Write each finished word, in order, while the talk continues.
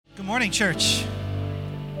Morning, church.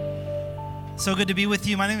 So good to be with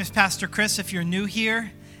you. My name is Pastor Chris. If you're new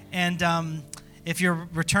here, and if you're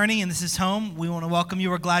returning and this is home, we want to welcome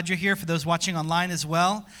you. We're glad you're here. For those watching online as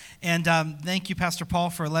well. And thank you, Pastor Paul,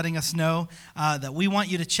 for letting us know that we want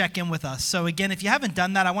you to check in with us. So again, if you haven't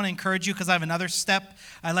done that, I want to encourage you because I have another step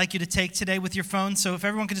I'd like you to take today with your phone. So if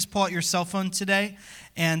everyone could just pull out your cell phone today.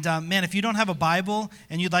 And man, if you don't have a Bible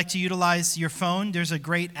and you'd like to utilize your phone, there's a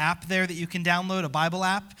great app there that you can download, a Bible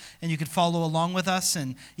app, and you can follow along with us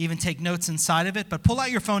and even take notes inside of it. But pull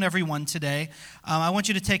out your phone, everyone, today. I want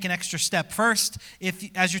you to take an extra step. First,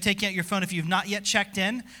 as you're taking out your phone, if you've not yet checked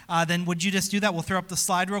in, then would you just do that? We'll throw up the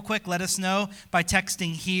slide real quick. Let us know by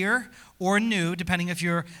texting here or new, depending if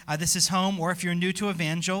you're this is home or if you're new to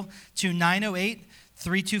Evangel, to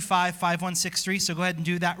 908-325-5163. So go ahead and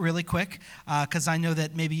do that really quick because I know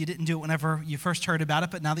that maybe you didn't do it whenever you first heard about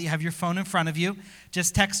it, but now that you have your phone in front of you,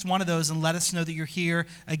 just text one of those and let us know that you're here.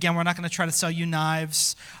 Again, we're not going to try to sell you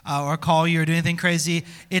knives or call you or do anything crazy.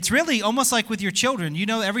 It's really almost like with your children. You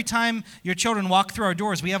know, every time your children walk through our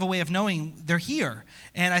doors, we have a way of knowing they're here.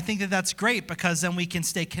 And I think that that's great because then we can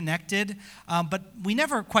stay connected. But we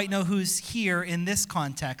never quite know who's here in this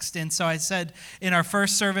context. And so I said in our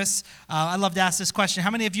first service, I love to ask this question.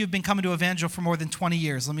 How many of you have been coming to Evangel for more than 20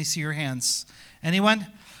 years? Let me see your hands. Anyone?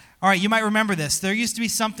 All right, you might remember this. There used to be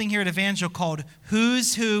something here at Evangel called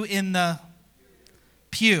Who's Who in the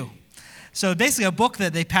Pew. So basically a book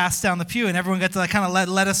that they passed down the pew and everyone got to kind of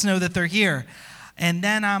let us know that they're here. And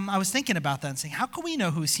then I was thinking about that and saying, how can we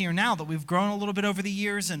know who's here now that we've grown a little bit over the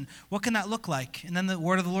years, and what can that look like? And then the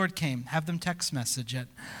word of the Lord came. Have them text message it.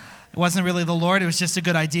 It wasn't really the Lord. It was just a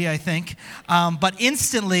good idea, I think. But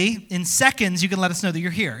instantly, in seconds, you can let us know that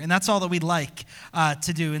you're here. And that's all that we'd like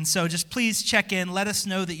to do. And so just please check in. Let us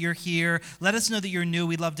know that you're here. Let us know that you're new.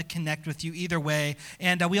 We'd love to connect with you either way.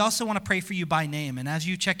 And we also want to pray for you by name. And as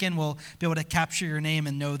you check in, we'll be able to capture your name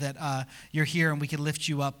and know that you're here and we can lift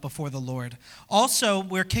you up before the Lord. Also,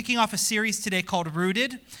 we're kicking off a series today called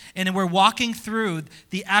Rooted. And we're walking through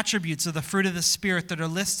the attributes of the fruit of the Spirit that are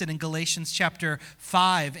listed in Galatians chapter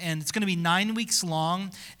 5. And it's going to be 9 weeks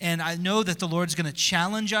long, and I know that the Lord's going to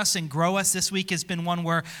challenge us and grow us. This week has been one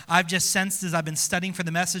where I've just sensed as I've been studying for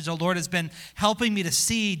the message, the Lord has been helping me to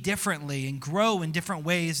see differently and grow in different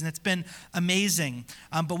ways, and it's been amazing.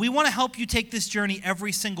 But we want to help you take this journey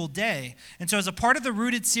every single day. And so as a part of the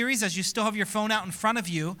Rooted series, as you still have your phone out in front of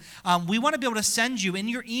you, we want to be able to send you in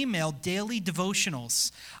your email daily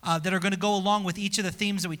devotionals that are going to go along with each of the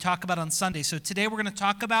themes that we talk about on Sunday. So today we're going to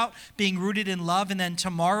talk about being rooted in love, and then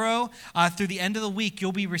tomorrow through the end of the week,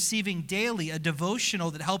 you'll be receiving daily a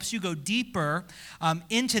devotional that helps you go deeper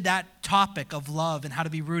into that topic of love and how to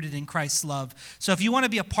be rooted in Christ's love. So if you want to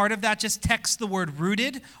be a part of that, just text the word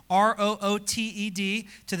rooted, ROOTED,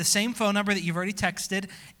 to the same phone number that you've already texted.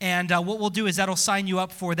 And what we'll do is that'll sign you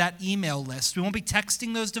up for that email list. We won't be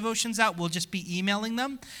texting those devotions out. We'll just be emailing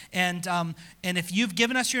them. And if you've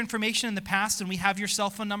given us your information in the past and we have your cell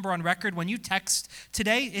phone number on record, when you text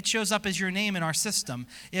today, it shows up as your name in our system.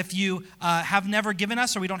 If you have never given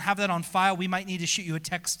us or we don't have that on file, we might need to shoot you a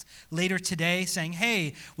text later today saying,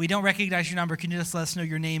 hey, we don't recognize your number. Can you just let us know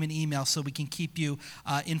your name and email so we can keep you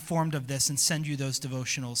informed of this and send you those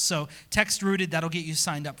devotionals? So text Rooted, that'll get you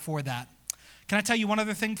signed up for that. Can I tell you one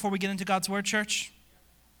other thing before we get into God's Word, church?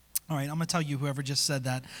 All right, I'm going to tell you, whoever just said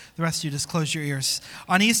that. The rest of you just close your ears.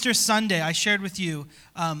 On Easter Sunday, I shared with you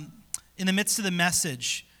in the midst of the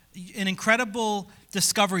message an incredible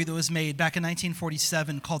discovery that was made back in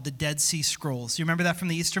 1947 called the Dead Sea Scrolls. You remember that from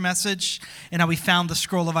the Easter message? And how we found the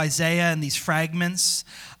scroll of Isaiah and these fragments.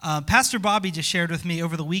 Pastor Bobby just shared with me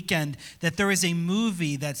over the weekend that there is a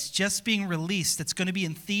movie that's just being released that's going to be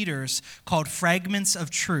in theaters called Fragments of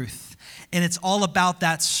Truth. And it's all about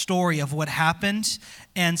that story of what happened.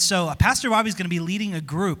 And so Pastor Bobby's going to be leading a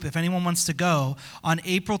group, if anyone wants to go, on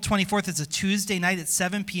April 24th. It's a Tuesday night at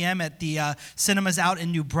 7 p.m. at the cinemas out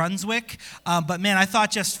in New Brunswick. But man, I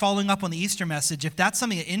thought just following up on the Easter message, if that's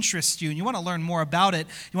something that interests you and you want to learn more about it,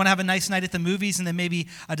 you want to have a nice night at the movies and then maybe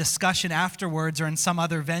a discussion afterwards or in some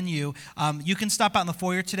other venue, you can stop out in the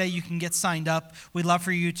foyer today. You can get signed up. We'd love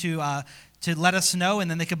for you to let us know, and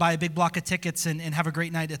then they could buy a big block of tickets and have a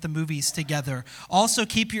great night at the movies together. Also,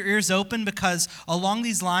 keep your ears open because along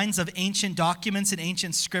these lines of ancient documents and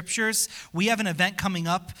ancient scriptures, we have an event coming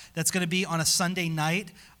up that's going to be on a Sunday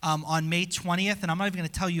night on May 20th, and I'm not even going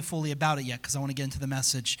to tell you fully about it yet because I want to get into the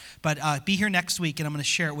message. But be here next week, and I'm going to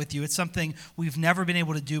share it with you. It's something we've never been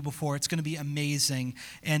able to do before. It's going to be amazing,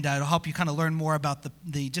 and it'll help you kind of learn more about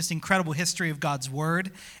the just incredible history of God's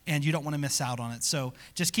Word, and you don't want to miss out on it. So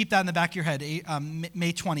just keep that in the back of your head.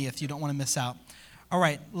 May 20th, you don't want to miss out. All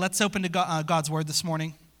right, let's open to God's Word this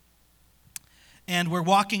morning. And we're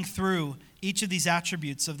walking through each of these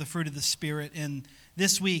attributes of the fruit of the Spirit. And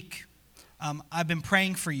this week, I've been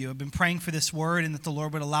praying for you. I've been praying for this word and that the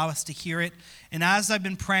Lord would allow us to hear it. And as I've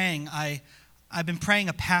been praying, I've been praying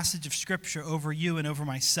a passage of Scripture over you and over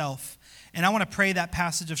myself. And I want to pray that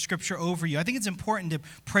passage of Scripture over you. I think it's important to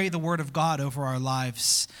pray the Word of God over our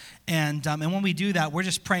lives. And when we do that, we're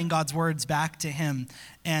just praying God's words back to Him.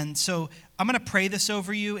 And so I'm going to pray this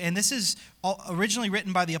over you. And this is originally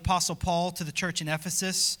written by the Apostle Paul to the church in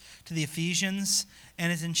Ephesus, to the Ephesians.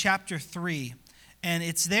 And it's in chapter 3. And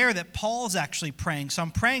it's there that Paul's actually praying. So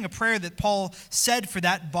I'm praying a prayer that Paul said for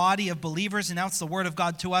that body of believers, and now it's the word of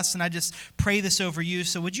God to us, and I just pray this over you.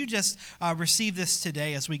 So would you just receive this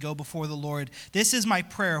today as we go before the Lord? This is my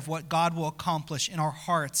prayer of what God will accomplish in our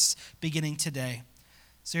hearts beginning today.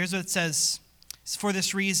 So here's what it says. It's for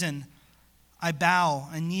this reason, I bow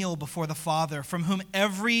and kneel before the Father, from whom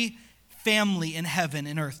every family in heaven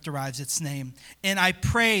and earth derives its name. And I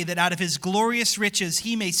pray that out of his glorious riches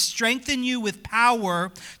he may strengthen you with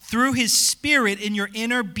power through his Spirit in your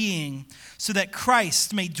inner being, so that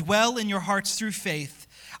Christ may dwell in your hearts through faith.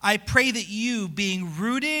 I pray that you, being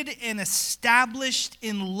rooted and established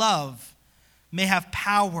in love, may have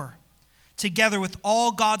power, together with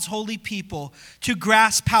all God's holy people, to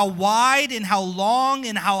grasp how wide and how long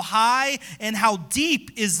and how high and how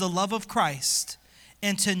deep is the love of Christ,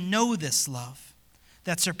 and to know this love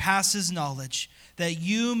that surpasses knowledge, that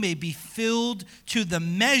you may be filled to the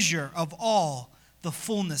measure of all the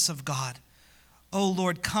fullness of God. Oh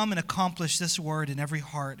Lord, come and accomplish this word in every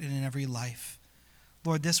heart and in every life.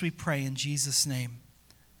 Lord, this we pray in Jesus' name.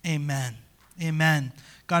 Amen. Amen.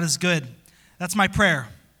 God is good. That's my prayer.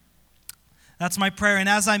 That's my prayer. And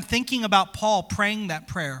as I'm thinking about Paul praying that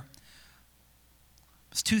prayer,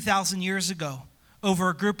 it was 2,000 years ago, over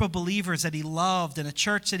a group of believers that he loved and a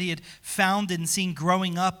church that he had founded and seen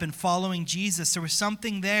growing up and following Jesus. There was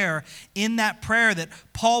something there in that prayer that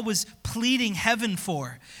Paul was pleading heaven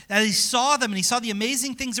for. As he saw them and he saw the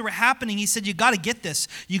amazing things that were happening, he said, you got to get this.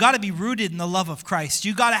 You got to be rooted in the love of Christ.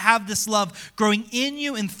 You got to have this love growing in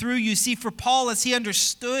you and through you. See, for Paul, as he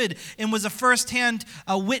understood and was a firsthand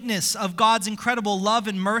witness of God's incredible love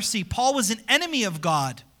and mercy, Paul was an enemy of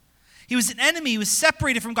God. He was an enemy. He was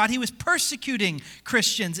separated from God. He was persecuting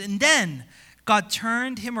Christians. And then God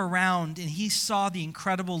turned him around and he saw the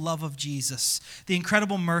incredible love of Jesus, the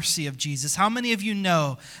incredible mercy of Jesus. How many of you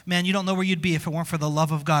know, man, you don't know where you'd be if it weren't for the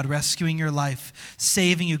love of God rescuing your life,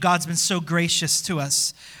 saving you. God's been so gracious to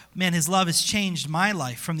us. Man, his love has changed my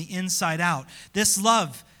life from the inside out. This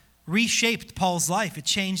love reshaped Paul's life. It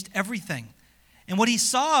changed everything. And what he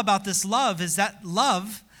saw about this love is that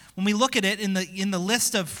love, when we look at it in the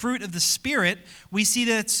list of fruit of the Spirit, we see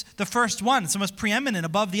that it's the first one. It's the most preeminent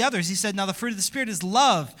above the others. He said, now the fruit of the Spirit is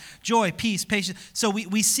love, joy, peace, patience. So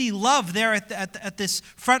we see love there at this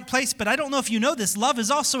front place. But I don't know if you know this. Love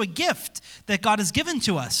is also a gift that God has given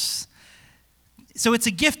to us. So it's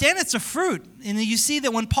a gift and it's a fruit. And you see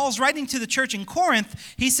that when Paul's writing to the church in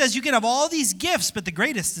Corinth, he says you can have all these gifts, but the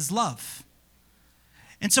greatest is love.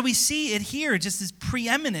 And so we see it here just as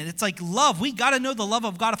preeminent. It's like love. We got to know the love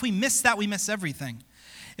of God. If we miss that, we miss everything.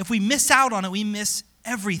 If we miss out on it, we miss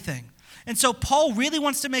everything. And so Paul really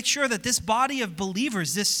wants to make sure that this body of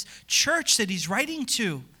believers, this church that he's writing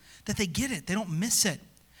to, that they get it. They don't miss it.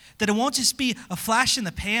 That it won't just be a flash in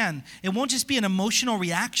the pan. It won't just be an emotional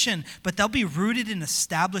reaction, but they'll be rooted and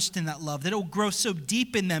established in that love. That it will grow so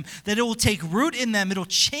deep in them, that it will take root in them. It'll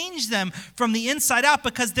change them from the inside out,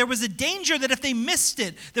 because there was a danger that if they missed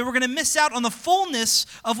it, they were going to miss out on the fullness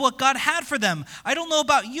of what God had for them. I don't know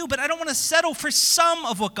about you, but I don't want to settle for some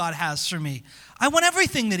of what God has for me. I want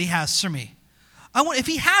everything that he has for me. If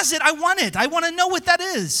he has it, I want it. I want to know what that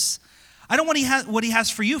is. I don't want what he has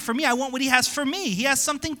for you, for me. I want what he has for me. He has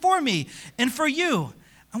something for me and for you.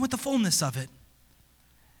 I want the fullness of it.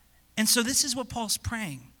 And so this is what Paul's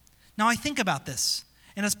praying. Now I think about this.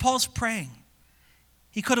 And as Paul's praying,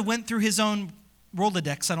 he could have went through his own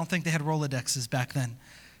Rolodex. I don't think they had Rolodexes back then.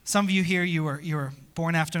 Some of you here, you were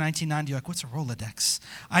born after 1990. You're like, what's a Rolodex?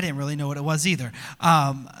 I didn't really know what it was either.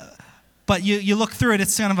 But you look through it,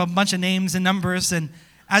 it's kind of a bunch of names and numbers. And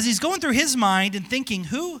as he's going through his mind and thinking,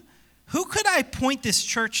 who could I point this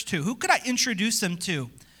church to? Who could I introduce them to?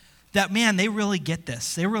 That, man, they really get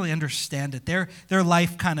this. They really understand it. Their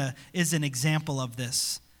life kind of is an example of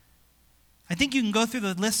this. I think you can go through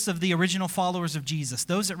the lists of the original followers of Jesus,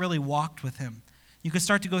 those that really walked with him. You can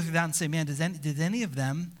start to go through that and say, man, did any of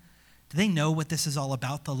them, do they know what this is all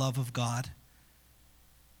about, the love of God?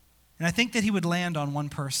 And I think that he would land on one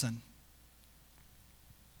person.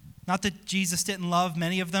 Not that Jesus didn't love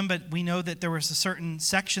many of them, but we know that there was a certain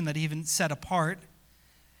section that he even set apart.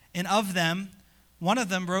 And of them one of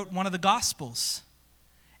them wrote one of the Gospels.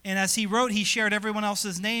 And as he wrote, he shared everyone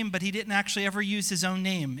else's name, but he didn't actually ever use his own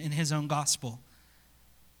name in his own gospel.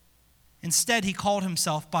 Instead, he called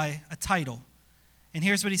himself by a title. And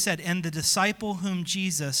here's what he said, "And the disciple whom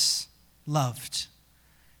Jesus loved."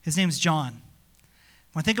 His name's John.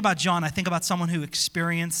 When I think about John, I think about someone who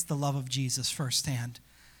experienced the love of Jesus firsthand.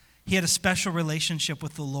 He had a special relationship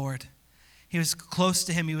with the Lord. He was close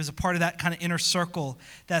to him. He was a part of that kind of inner circle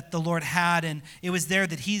that the Lord had. And it was there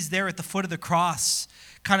that he's there at the foot of the cross,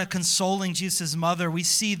 kind of consoling Jesus' mother. We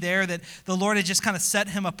see there that the Lord had just kind of set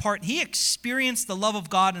him apart. He experienced the love of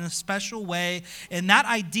God in a special way. And that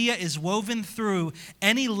idea is woven through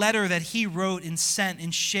any letter that he wrote and sent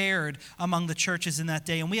and shared among the churches in that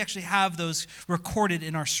day. And we actually have those recorded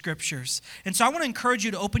in our scriptures. And so I want to encourage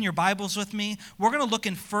you to open your Bibles with me. We're going to look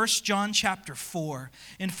in 1 John chapter 4.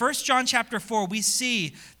 In 1 John chapter 4, we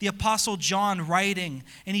see the Apostle John writing,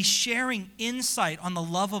 and he's sharing insight on the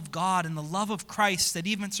love of God and the love of Christ that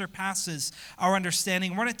even surpasses our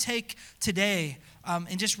understanding. We're going to take today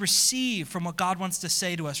and just receive from what God wants to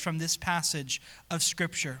say to us from this passage of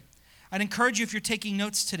Scripture. I'd encourage you, if you're taking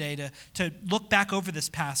notes today, to look back over this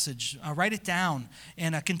passage, write it down,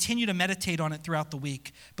 and continue to meditate on it throughout the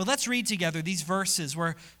week. But let's read together these verses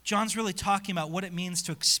where John's really talking about what it means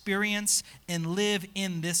to experience and live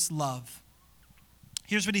in this love.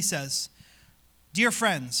 Here's what he says. "Dear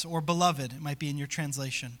friends," or beloved, it might be in your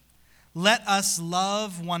translation, "let us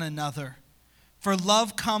love one another, for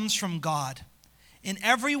love comes from God. And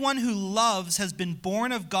everyone who loves has been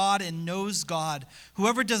born of God and knows God.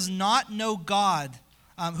 Whoever does not love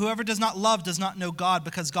does not know God,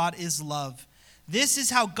 because God is love. This is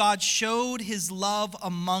how God showed his love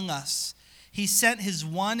among us. He sent his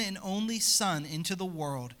one and only Son into the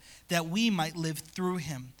world that we might live through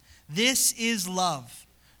him. This is love.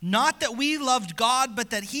 Not that we loved God,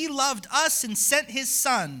 but that he loved us and sent his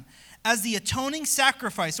Son as the atoning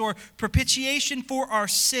sacrifice or propitiation for our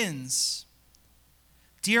sins.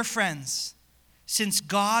 Dear friends, since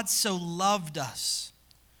God so loved us,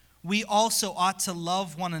 we also ought to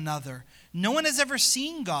love one another. No one has ever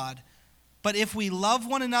seen God, but if we love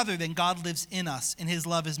one another, then God lives in us, and his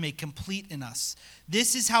love is made complete in us.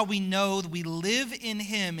 This is how we know that we live in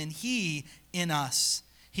him and he in us.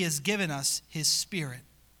 He has given us his Spirit.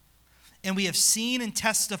 And we have seen and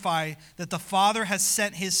testify that the Father has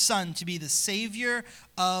sent his Son to be the Savior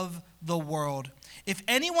of the world. If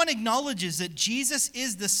anyone acknowledges that Jesus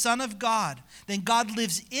is the Son of God, then God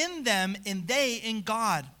lives in them and they in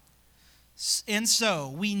God. And so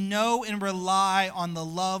we know and rely on the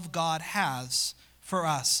love God has for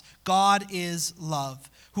us. God is love.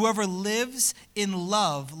 Whoever lives in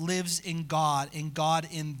love lives in God, and God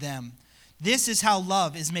in them. This is how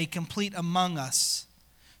love is made complete among us,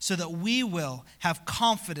 so that we will have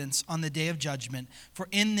confidence on the day of judgment. For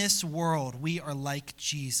in this world we are like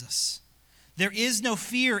Jesus. There is no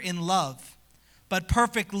fear in love, but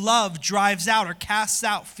perfect love drives out or casts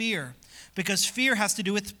out fear, because fear has to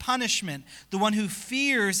do with punishment. The one who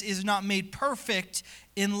fears is not made perfect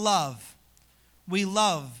in love. We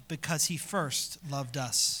love because he first loved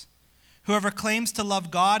us. Whoever claims to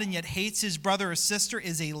love God and yet hates his brother or sister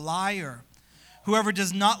is a liar. Whoever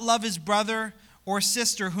does not love his brother or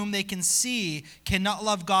sister whom they can see cannot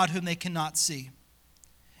love God whom they cannot see.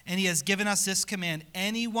 And he has given us this command: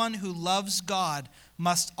 anyone who loves God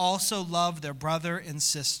must also love their brother and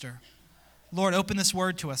sister. Lord, open this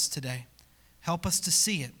word to us today. Help us to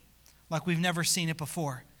see it like we've never seen it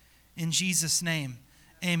before. In Jesus' name,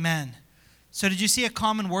 amen. So did you see a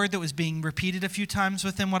common word that was being repeated a few times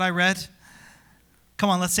within what I read? Come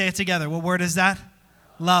on, let's say it together. What word is that?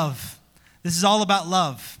 Love. This is all about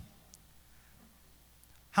love.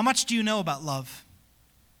 How much do you know about love?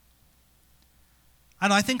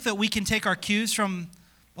 I think that we can take our cues from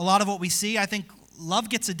a lot of what we see. I think love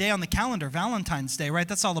gets a day on the calendar, Valentine's Day, right?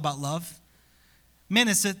 That's all about love. Man,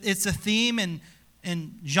 it's a theme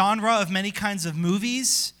and genre of many kinds of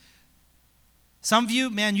movies. Some of you,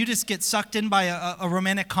 man, you just get sucked in by a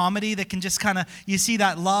romantic comedy that can just kind of, you see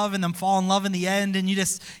that love and then fall in love in the end, and you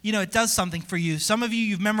just, it does something for you. Some of you,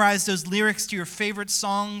 you've memorized those lyrics to your favorite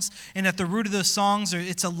songs, and at the root of those songs,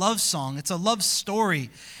 it's a love song. It's a love story.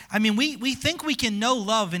 I mean, we think we can know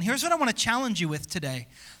love, and here's what I want to challenge you with today.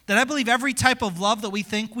 That I believe every type of love that we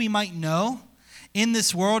think we might know in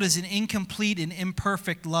this world is an incomplete and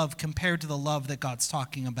imperfect love compared to the love that God's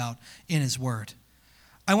talking about in his word.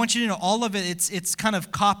 I want you to know all of it, it's kind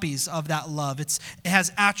of copies of that love. It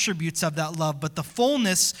has attributes of that love, but the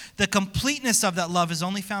fullness, the completeness of that love is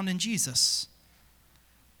only found in Jesus.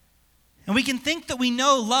 And we can think that we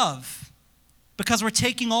know love, because we're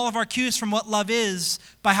taking all of our cues from what love is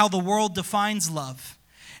by how the world defines love.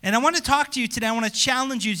 And I want to talk to you today. I want to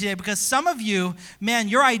challenge you today because some of you, man,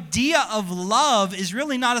 your idea of love is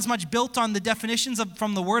really not as much built on the definitions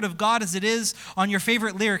from the Word of God as it is on your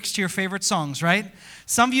favorite lyrics to your favorite songs, right?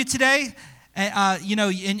 Some of you today,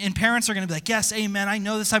 and parents are going to be like, yes, amen, I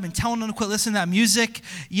know this. I've been telling them to quit listening to that music.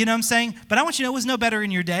 You know what I'm saying? But I want you to know it was no better in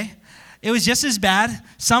your day. It was just as bad.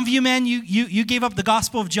 Some of you, man, you gave up the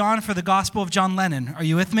Gospel of John for the Gospel of John Lennon. Are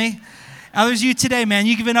you with me? Others of you today, man,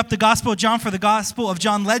 you've given up the Gospel of John for the Gospel of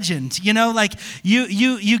John Legend. You know, like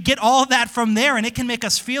you get all that from there, and it can make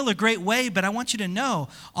us feel a great way. But I want you to know,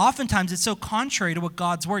 oftentimes it's so contrary to what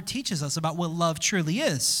God's Word teaches us about what love truly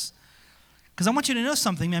is. Because I want you to know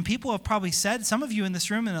something, man. People have probably said, some of you in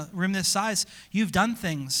this room, in a room this size, you've done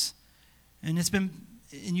things, and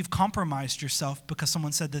you've compromised yourself because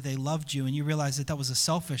someone said that they loved you, and you realize that was a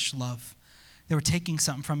selfish love. They were taking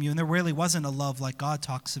something from you, and there really wasn't a love like God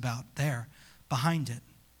talks about there behind it.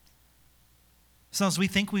 Sometimes we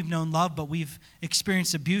think we've known love, but we've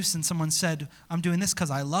experienced abuse, and someone said, I'm doing this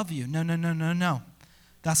because I love you. No.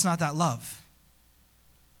 That's not that love.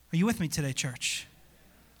 Are you with me today, church?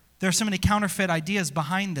 There are so many counterfeit ideas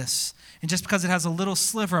behind this, and just because it has a little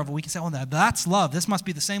sliver of it, we can say, oh, that's love. This must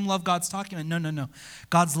be the same love God's talking about. No.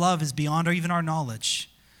 God's love is beyond even our knowledge.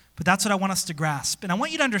 But that's what I want us to grasp. And I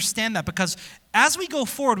want you to understand that because as we go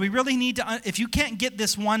forward, we really need to, if you can't get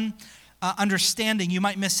this one understanding, you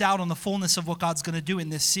might miss out on the fullness of what God's going to do in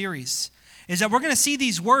this series. Is that we're going to see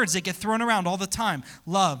these words that get thrown around all the time.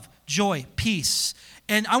 Love, joy, peace.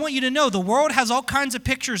 And I want you to know the world has all kinds of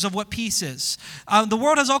pictures of what peace is. The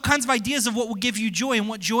world has all kinds of ideas of what will give you joy and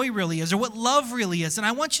what joy really is or what love really is. And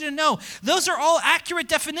I want you to know those are all accurate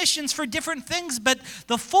definitions for different things, but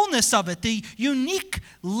the fullness of it, the unique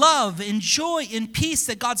love and joy and peace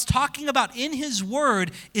that God's talking about in His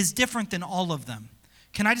Word is different than all of them.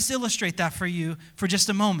 Can I just illustrate that for you for just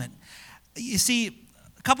a moment? You see,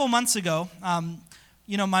 a couple months ago,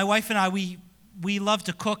 my wife and I, we love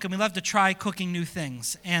to cook, and we love to try cooking new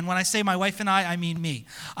things. And when I say my wife and I mean me.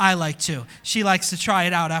 I like to. She likes to try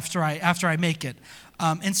it out after I make it.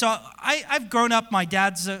 And so I've grown up, my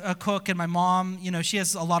dad's a cook, and my mom, she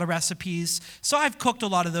has a lot of recipes. So I've cooked a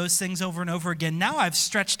lot of those things over and over again. Now I've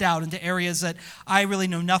stretched out into areas that I really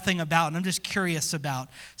know nothing about, and I'm just curious about.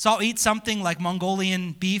 So I'll eat something like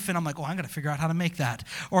Mongolian beef, and I'm like, I'm going to figure out how to make that.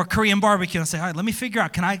 Or Korean barbecue, and I say, all right, let me figure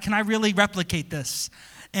out, can I really replicate this?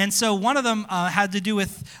 And so one of them had to do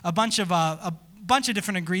with a bunch of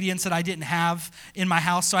different ingredients that I didn't have in my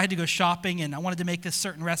house. So I had to go shopping, and I wanted to make this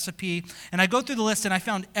certain recipe. And I go through the list, and I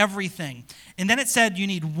found everything. And then it said you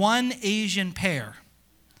need one Asian pear.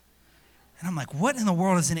 And I'm like, what in the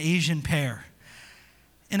world is an Asian pear?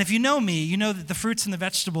 And if you know me, you know that the fruits and the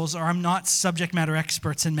vegetables I'm not subject matter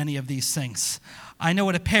experts in many of these things. I know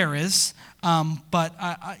what a pear is, but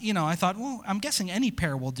I thought, well, I'm guessing any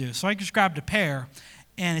pear will do. So I just grabbed a pear,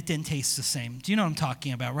 and it didn't taste the same. Do you know what I'm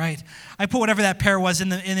talking about, right? I put whatever that pear was in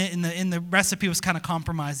the recipe was kind of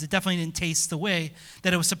compromised. It definitely didn't taste the way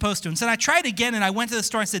that it was supposed to. And so I tried again, and I went to the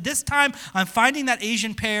store and said, this time I'm finding that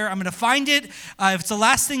Asian pear. I'm going to find it. If it's the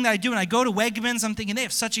last thing that I do, and I go to Wegmans, I'm thinking they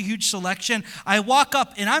have such a huge selection. I walk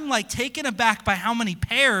up, and I'm like taken aback by how many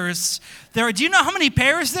pears there are. Do you know how many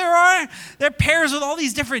pears there are? There are pears with all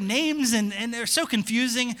these different names, and they're so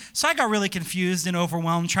confusing. So I got really confused and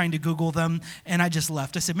overwhelmed trying to Google them, and I just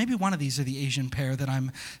left. I said, maybe one of these are the Asian pear that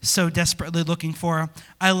I'm so desperately looking for.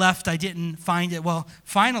 I left. I didn't find it. Well,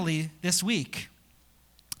 finally, this week,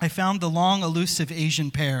 I found the long, elusive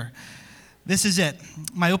Asian pear. This is it.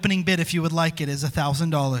 My opening bid, if you would like it, is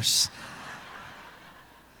 $1,000.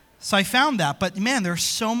 So I found that. But, man, there are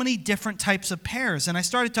so many different types of pears. And I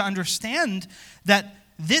started to understand that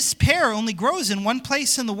this pear only grows in one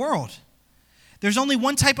place in the world. There's only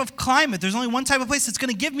one type of climate. There's only one type of place that's going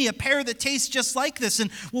to give me a pear that tastes just like this. And,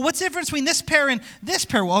 well, what's the difference between this pear and this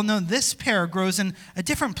pear? Well, no, this pear grows in a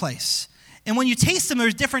different place. And when you taste them,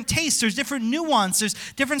 there's different tastes, there's different nuance, there's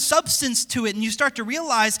different substance to it. And you start to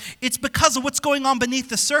realize it's because of what's going on beneath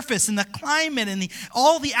the surface and the climate and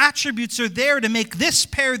all the attributes are there to make this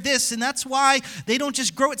pear this. And that's why they don't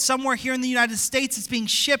just grow it somewhere here in the United States. It's being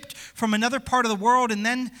shipped from another part of the world, and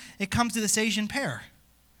then it comes to this Asian pear.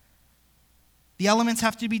 The elements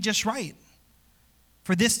have to be just right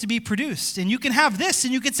for this to be produced. And you can have this,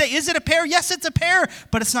 and you can say, is it a pear? Yes, it's a pear,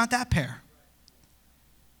 but it's not that pear.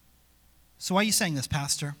 So why are you saying this,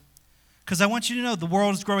 Pastor? Because I want you to know the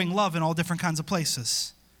world is growing love in all different kinds of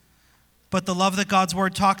places. But the love that God's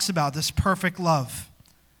Word talks about, this perfect love,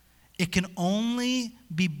 it can only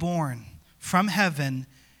be born from heaven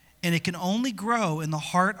And it can only grow in the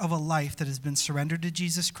heart of a life that has been surrendered to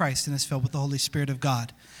Jesus Christ and is filled with the Holy Spirit of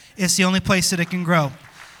God. It's the only place that it can grow.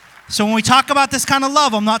 So when we talk about this kind of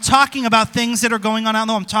love, I'm not talking about things that are going on out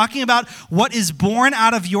there. I'm talking about what is born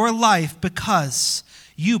out of your life because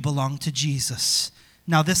you belong to Jesus.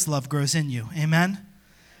 Now this love grows in you. Amen?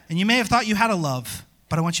 And you may have thought you had a love,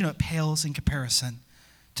 but I want you to know it pales in comparison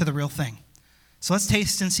to the real thing. So let's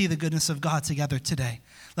taste and see the goodness of God together today.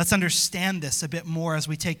 Let's understand this a bit more as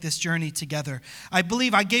we take this journey together. I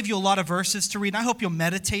believe I gave you a lot of verses to read, and I hope you'll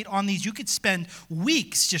meditate on these. You could spend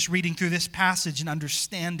weeks just reading through this passage and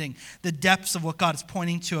understanding the depths of what God is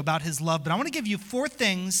pointing to about his love. But I want to give you 4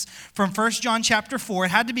 things from 1 John chapter 4.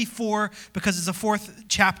 It had to be 4 because it's the 4th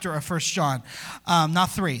chapter of 1 John, not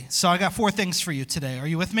 3. So I got 4 things for you today. Are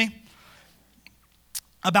you with me?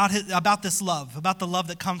 About this love, about the love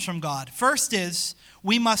that comes from God. First is,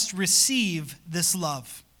 we must receive this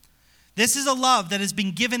love. This is a love that has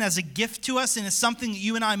been given as a gift to us, and it's something that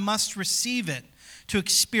you and I must receive it to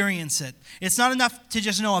experience it. It's not enough to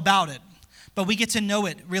just know about it, but we get to know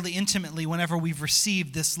it really intimately whenever we've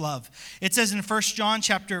received this love. It says in 1 John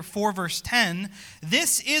chapter 4, verse 10,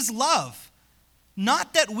 "This is love,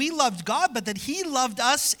 not that we loved God, but that he loved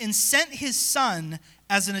us and sent his Son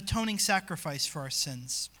as an atoning sacrifice for our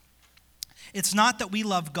sins." It's not that we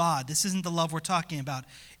love God. This isn't the love we're talking about.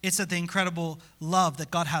 It's that the incredible love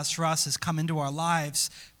that God has for us has come into our lives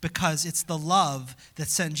because it's the love that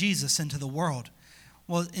sent Jesus into the world.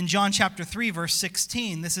 Well, in John chapter 3, verse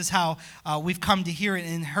 16, this is how we've come to hear it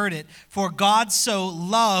and heard it. "For God so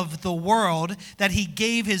loved the world that he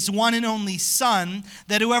gave his one and only Son,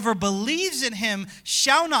 that whoever believes in him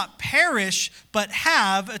shall not perish, but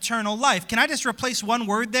have eternal life." Can I just replace one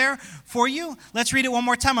word there for you? Let's read it one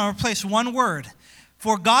more time. I'll replace one word.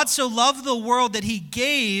 "For God so loved the world that he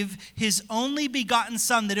gave his only begotten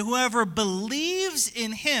Son, that whoever believes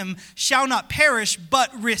in him shall not perish,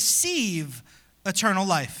 but receive eternal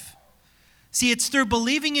life." See, it's through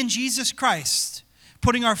believing in Jesus Christ,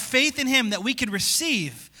 putting our faith in him, that we can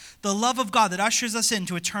receive the love of God that ushers us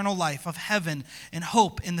into eternal life of heaven and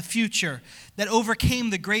hope in the future that overcame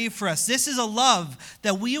the grave for us. This is a love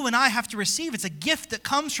that you and I have to receive. It's a gift that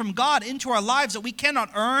comes from God into our lives that we cannot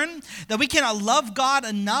earn, that we cannot love God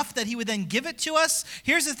enough that he would then give it to us.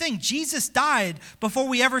 Here's the thing. Jesus died before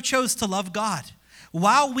we ever chose to love God.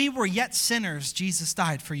 While we were yet sinners, Jesus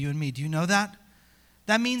died for you and me. Do you know that?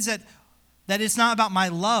 That means that it's not about my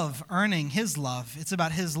love earning his love. It's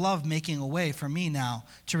about his love making a way for me now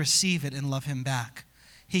to receive it and love him back.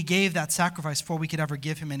 He gave that sacrifice before we could ever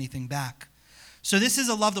give him anything back. So this is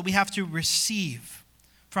a love that we have to receive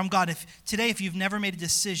from God. If you've never made a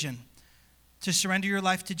decision to surrender your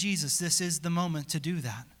life to Jesus, this is the moment to do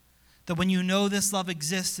that. That when you know this love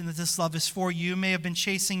exists and that this love is for you, you may have been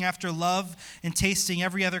chasing after love and tasting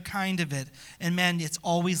every other kind of it. And man, it's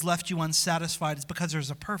always left you unsatisfied. It's because there's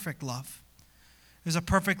a perfect love. There's a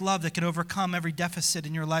perfect love that can overcome every deficit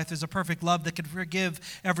in your life. There's a perfect love that can forgive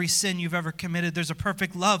every sin you've ever committed. There's a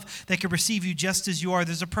perfect love that can receive you just as you are.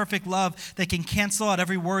 There's a perfect love that can cancel out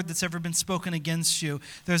every word that's ever been spoken against you.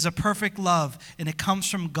 There's a perfect love, and it comes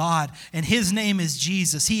from God, and his name is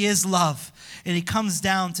Jesus. He is love, and he comes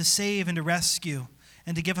down to save and to rescue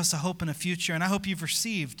and to give us a hope and a future, and I hope you've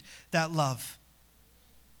received that love.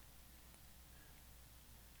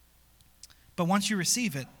 But once you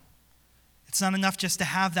receive it, it's not enough just to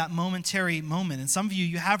have that momentary moment. And some of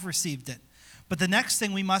you have received it. But the next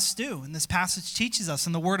thing we must do, and this passage teaches us,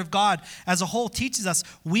 and the Word of God as a whole teaches us,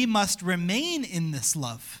 we must remain in this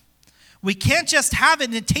love. We can't just have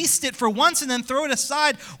it and taste it for once and then throw it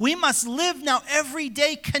aside. We must live now every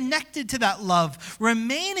day connected to that love,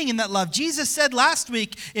 remaining in that love. Jesus said last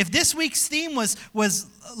week, if this week's theme was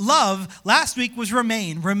love, last week was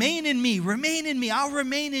remain. Remain in me, I'll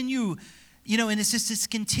remain in you. You know, and it's just this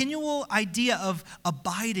continual idea of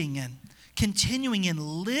abiding in, continuing in,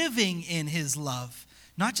 living in his love.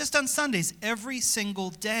 Not just on Sundays, every single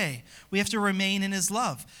day. We have to remain in his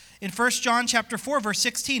love. In 1 John chapter 4, verse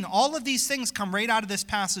 16, all of these things come right out of this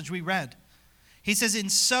passage we read. He says,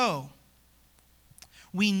 "And so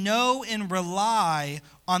we know and rely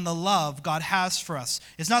on the love God has for us."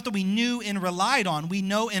 It's not that we knew and relied on. We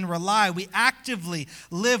know and rely. We actively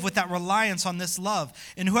live with that reliance on this love.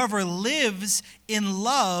 And whoever lives in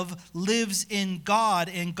love lives in God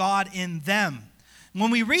and God in them.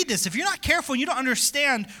 When we read this, if you're not careful and you don't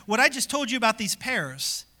understand what I just told you about these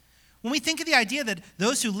pairs, when we think of the idea that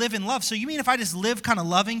those who live in love, so you mean if I just live kind of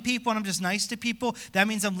loving people and I'm just nice to people, that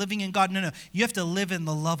means I'm living in God? No. You have to live in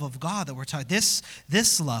the love of God that we're talking.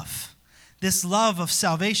 This love of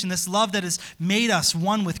salvation, this love that has made us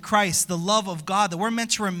one with Christ, the love of God, that we're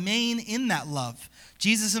meant to remain in that love,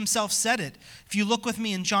 Jesus himself said it. If you look with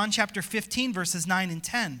me in John chapter 15, verses 9 and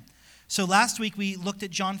 10. So last week we looked at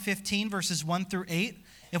John 15, verses 1 through 8.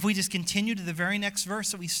 If we just continue to the very next verse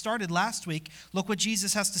that we started last week, look what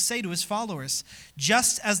Jesus has to say to his followers.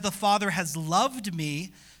 Just as the Father has loved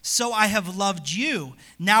me, so I have loved you.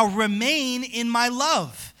 Now remain in my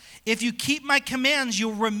love. If you keep my commands,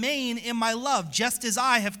 you'll remain in my love, just as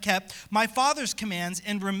I have kept my Father's commands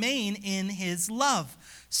and remain in his love.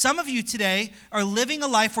 Some of you today are living a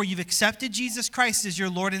life where you've accepted Jesus Christ as your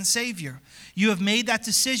Lord and Savior. You have made that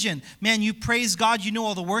decision. Man, you praise God, you know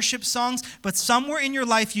all the worship songs, but somewhere in your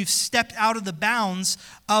life you've stepped out of the bounds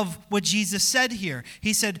of what Jesus said here.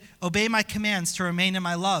 He said, obey my commands to remain in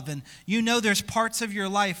my love. And you know there's parts of your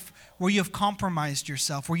life where you have compromised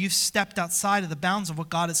yourself, where you've stepped outside of the bounds of what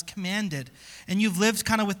God has commanded. And you've lived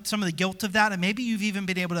kind of with some of the guilt of that, and maybe you've even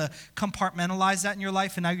been able to compartmentalize that in your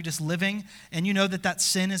life, and now you're just living, and you know that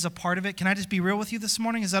sin is a part of it. Can I just be real with you this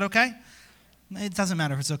morning? Is that okay? It doesn't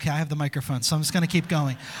matter if it's okay. I have the microphone, so I'm just going to keep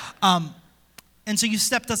going. And so you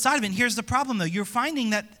stepped outside of it, and here's the problem, though. You're finding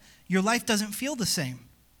that your life doesn't feel the same.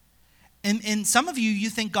 And some of you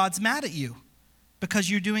think God's mad at you,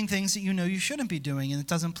 because you're doing things that you know you shouldn't be doing, and it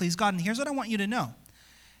doesn't please God. And here's what I want you to know.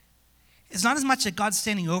 It's not as much that God's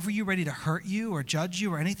standing over you, ready to hurt you or judge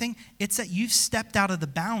you or anything. It's that you've stepped out of the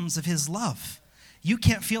bounds of his love. You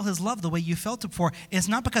can't feel his love the way you felt it before. It's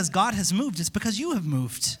not because God has moved. It's because you have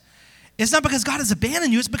moved. It's not because God has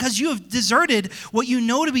abandoned you. It's because you have deserted what you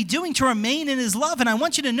know to be doing to remain in his love. And I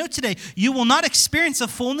want you to know today, you will not experience the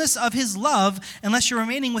fullness of his love unless you're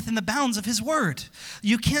remaining within the bounds of his word.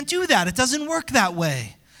 You can't do that. It doesn't work that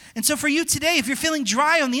way. And so for you today, if you're feeling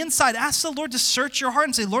dry on the inside, ask the Lord to search your heart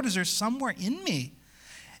and say, Lord, is there somewhere in me?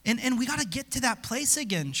 And we got to get to that place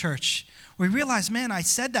again, church. We realize, man, I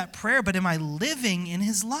said that prayer, but am I living in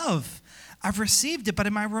his love? I've received it, but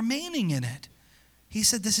am I remaining in it? He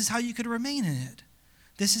said, this is how you could remain in it.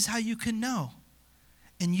 This is how you can know.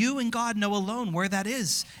 And you and God know alone where that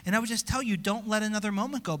is. And I would just tell you, don't let another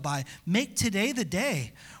moment go by. Make today the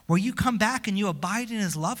day where you come back and you abide in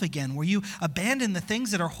his love again, where you abandon the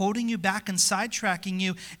things that are holding you back and sidetracking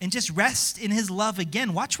you and just rest in his love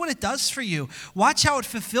again. Watch what it does for you. Watch how it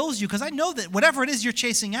fulfills you, because I know that whatever it is you're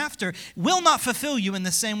chasing after will not fulfill you in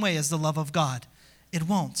the same way as the love of God. It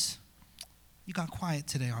won't. You got quiet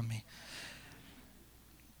today on me.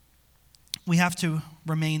 We have to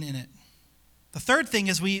remain in it. The third thing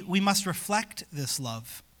is we must reflect this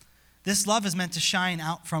love. This love is meant to shine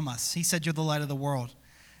out from us. He said, you're the light of the world,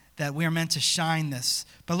 that we are meant to shine this.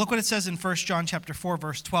 But look what it says in 1 John chapter 4,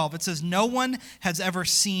 verse 12. It says, no one has ever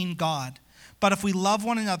seen God. But if we love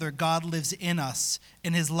one another, God lives in us,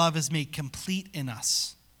 and his love is made complete in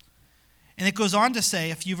us. And it goes on to say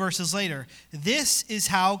a few verses later, this is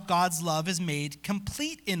how God's love is made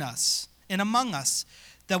complete in us and among us,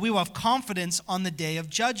 that we will have confidence on the day of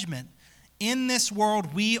judgment. In this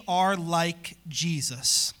world, we are like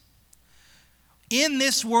Jesus. In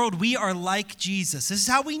this world, we are like Jesus. This is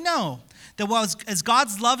how we know that as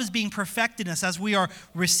God's love is being perfected in us, as we are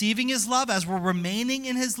receiving his love, as we're remaining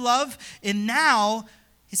in his love, and now,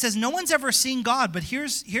 it says no one's ever seen God, but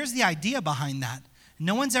here's the idea behind that.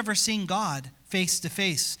 No one's ever seen God face to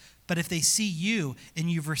face. But if they see you and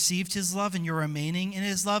you've received his love and you're remaining in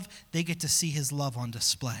his love, they get to see his love on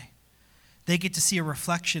display. They get to see a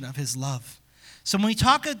reflection of his love. So when we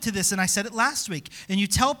talk to this, and I said it last week, and you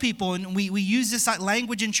tell people, and we use this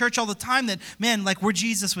language in church all the time that, man, like we're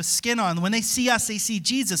Jesus with skin on. When they see us, they see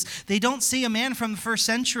Jesus. They don't see a man from the first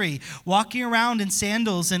century walking around in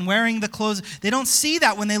sandals and wearing the clothes. They don't see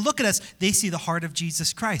that when they look at us. They see the heart of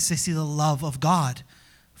Jesus Christ. They see the love of God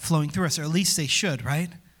flowing through us, or at least they should, right?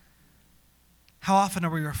 How often are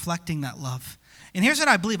we reflecting that love? And here's what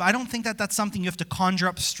I believe. I don't think that that's something you have to conjure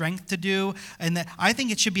up strength to do. And that I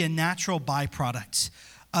think it should be a natural byproduct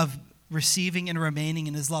of receiving and remaining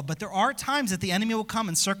in his love. But there are times that the enemy will come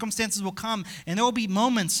and circumstances will come, and there will be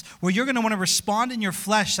moments where you're going to want to respond in your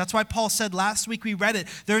flesh. That's why Paul said last week, we read it,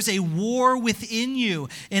 there's a war within you.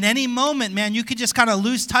 In any moment, man, you could just kind of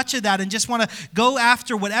lose touch of that and just want to go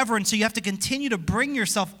after whatever. And so you have to continue to bring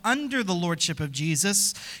yourself under the lordship of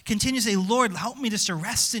Jesus. Continue to say, Lord, help me just to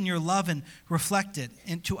rest in your love and reflect it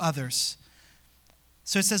into others.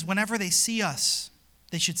 So it says, whenever they see us,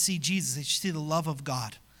 they should see Jesus. They should see the love of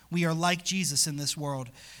God. We are like Jesus in this world.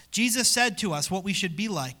 Jesus said to us what we should be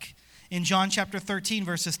like. In John chapter 13,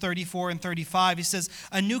 verses 34 and 35, he says,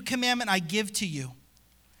 a new commandment I give to you,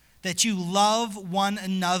 that you love one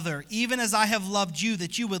another, even as I have loved you,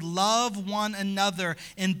 that you would love one another.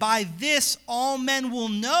 And by this, all men will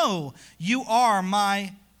know you are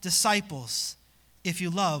my disciples, if you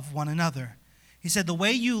love one another. He said, the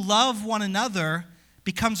way you love one another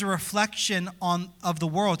becomes a reflection of the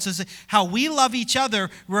world. So how we love each other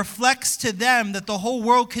reflects to them that the whole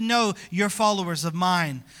world can know you're followers of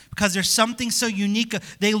mine. Because there's something so unique.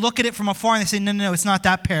 They look at it from afar and they say, no, it's not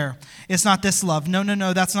that pair. It's not this love.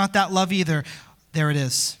 No, that's not that love either. There it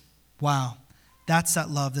is. Wow. That's that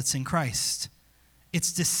love that's in Christ.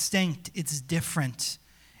 It's distinct. It's different.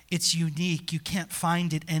 It's unique. You can't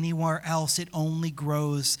find it anywhere else. It only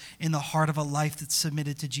grows in the heart of a life that's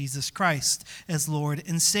submitted to Jesus Christ as Lord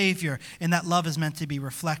and Savior. And that love is meant to be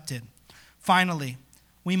reflected. Finally,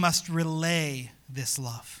 we must relay this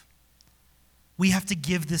love. We have to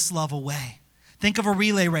give this love away. Think of a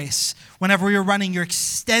relay race. Whenever you're running, you're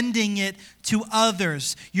extending it to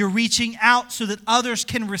others. You're reaching out so that others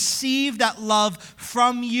can receive that love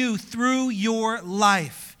from you through your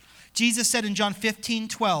life. Jesus said in John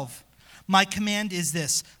 15:12, my command is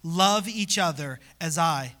this, love each other as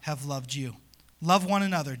I have loved you. Love one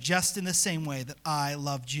another just in the same way that I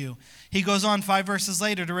loved you. He goes on 5 verses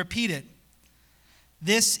later to repeat it.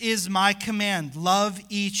 This is my command, love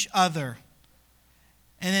each other.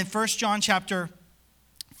 And then 1 John chapter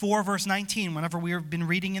 4, verse 19, whenever we've been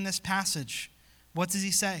reading in this passage, what does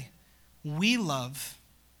he say? We love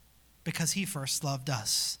because he first loved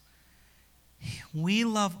us. We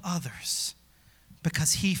love others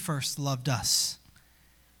because he first loved us.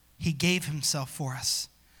 He gave himself for us.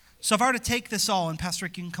 So if I were to take this all, and Pastor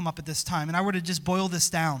Rick, you can come up at this time, and I were to just boil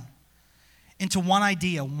this down into one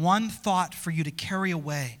idea, one thought for you to carry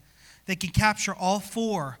away that can capture all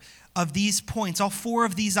 4 of these points, all 4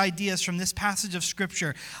 of these ideas from this passage of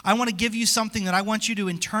Scripture. I want to give you something that I want you to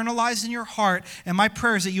internalize in your heart, and my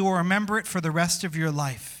prayer is that you will remember it for the rest of your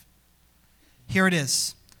life. Here it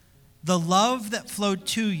is. The love that flowed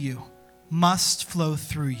to you must flow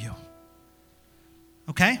through you.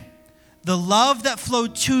 Okay? The love that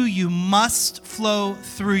flowed to you must flow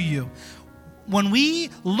through you. When we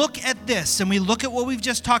look at this and we look at what we've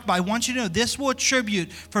just talked about, I want you to know this will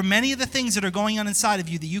attribute for many of the things that are going on inside of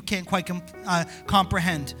you that you can't quite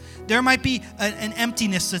comprehend. There might be an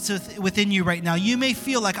emptiness that's within you right now. You may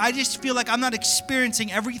feel like, I just feel like I'm not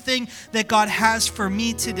experiencing everything that God has for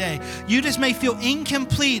me today. You just may feel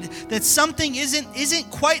incomplete, that something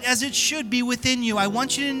isn't quite as it should be within you. I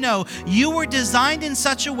want you to know you were designed in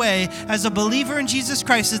such a way as a believer in Jesus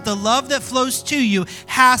Christ that the love that flows to you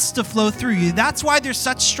has to flow through you. That's why there's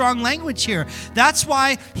such strong language here. That's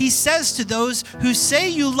why he says to those who say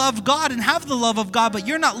you love God and have the love of God, but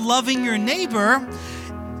you're not loving your neighbor,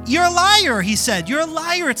 you're a liar, he said. You're a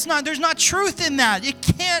liar. There's not truth in that. It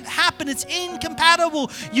can't happen. It's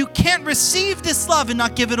incompatible. You can't receive this love and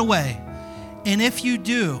not give it away. And if you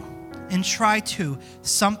do and try to,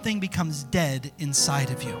 something becomes dead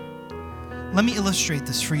inside of you. Let me illustrate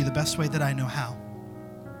this for you the best way that I know how.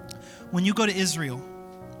 When you go to Israel,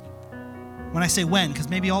 when I say when, because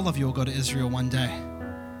maybe all of you will go to Israel one day.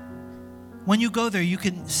 When you go there, you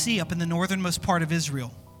can see up in the northernmost part of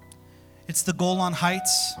Israel. It's the Golan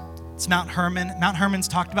Heights. It's Mount Hermon. Mount Hermon's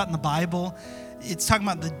talked about in the Bible. It's talking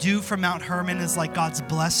about the dew from Mount Hermon is like God's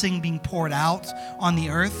blessing being poured out on the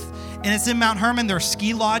earth. And it's in Mount Hermon. There are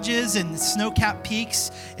ski lodges and snow-capped peaks.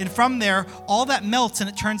 And from there, all that melts and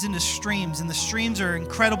it turns into streams. And the streams are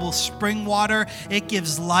incredible spring water. It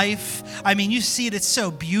gives life. I mean, you see it. It's so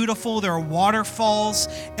beautiful. There are waterfalls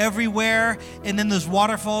everywhere. And then those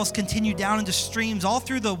waterfalls continue down into streams all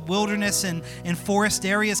through the wilderness and forest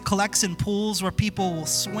areas, collects in pools where people will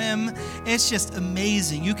swim. It's just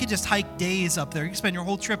amazing. You could just hike days up there. You can spend your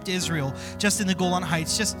whole trip to Israel just in the Golan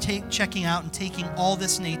Heights, just checking out and taking all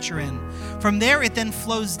this nature in. From there, it then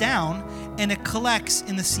flows down and it collects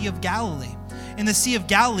in the Sea of Galilee. In the Sea of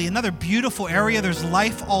Galilee, another beautiful area. There's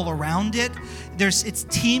life all around it. It's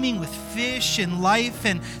teeming with fish and life,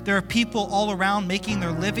 and there are people all around making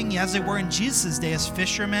their living as they were in Jesus' day as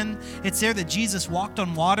fishermen. It's there that Jesus walked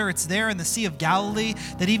on water. It's there in the Sea of Galilee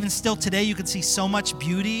that even still today you can see so much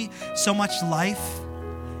beauty, so much life.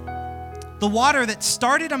 The water that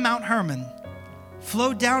started on Mount Hermon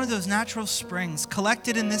flowed down to those natural springs,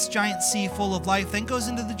 collected in this giant sea full of life, then goes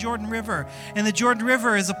into the Jordan River. And the Jordan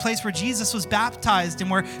River is a place where Jesus was baptized and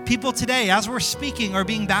where people today, as we're speaking, are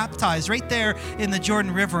being baptized right there in the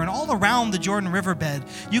Jordan River. And all around the Jordan riverbed,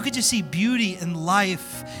 you could just see beauty and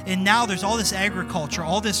life. And now there's all this agriculture,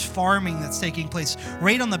 all this farming that's taking place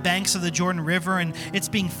right on the banks of the Jordan River, and it's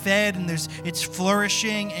being fed and it's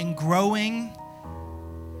flourishing and growing.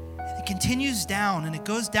 It continues down and it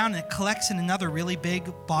goes down and it collects in another really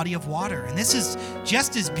big body of water. And this is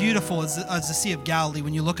just as beautiful as the Sea of Galilee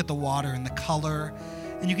when you look at the water and the color,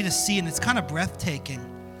 and you can just see, and it's kind of breathtaking.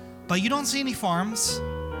 But you don't see any farms,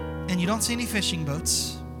 and you don't see any fishing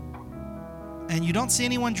boats, and you don't see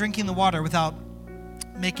anyone drinking the water without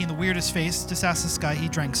making the weirdest face. Just ask this guy. He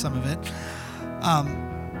drank some of it.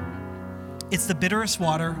 It's the bitterest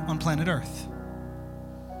water on planet Earth.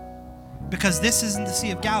 Because this isn't the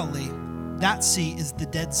Sea of Galilee. That sea is the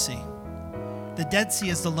Dead Sea. The Dead Sea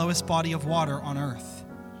is the lowest body of water on earth.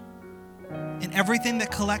 And everything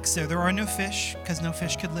that collects there are no fish, because no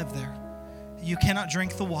fish could live there. You cannot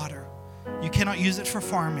drink the water. You cannot use it for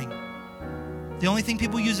farming. The only thing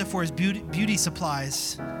people use it for is beauty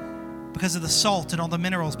supplies because of the salt and all the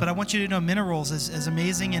minerals. But I want you to know minerals, as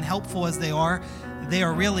amazing and helpful as they are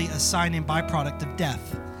really a sign and byproduct of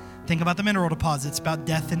death. Think about the mineral deposits, about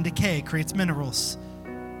death and decay. It creates minerals.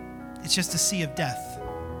 It's just a sea of death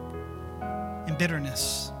and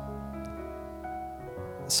bitterness,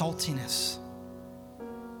 saltiness.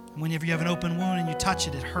 And whenever you have an open wound and you touch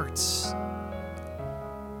it, it hurts.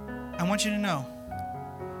 I want you to know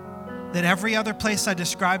that every other place I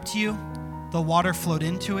described to you, the water flowed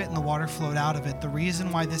into it and the water flowed out of it. The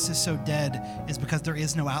reason why this is so dead is because there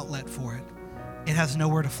is no outlet for it. It has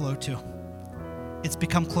nowhere to flow to. It's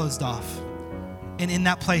become closed off. And in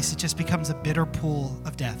that place, it just becomes a bitter pool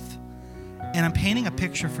of death. And I'm painting a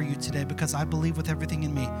picture for you today because I believe with everything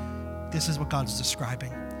in me, this is what God's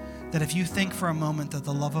describing. That if you think for a moment that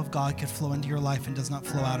the love of God could flow into your life and does not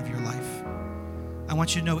flow out of your life, I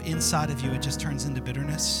want you to know inside of you, it just turns into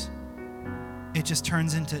bitterness. It just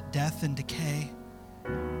turns into death and decay.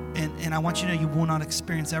 And I want you to know you will not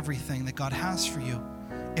experience everything that God has for you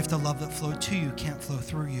if the love that flowed to you can't flow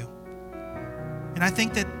through you. And I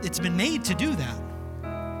think that it's been made to do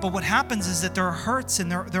that. But what happens is that there are hurts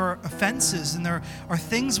and there are offenses and there are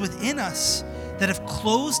things within us that have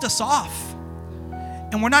closed us off.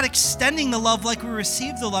 And we're not extending the love like we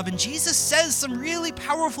received the love. And Jesus says some really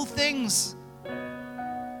powerful things.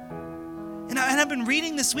 And I've been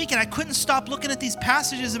reading this week and I couldn't stop looking at these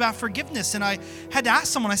passages about forgiveness. And I had to ask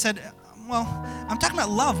someone, I said, well, I'm talking about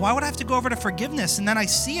love. Why would I have to go over to forgiveness? And then I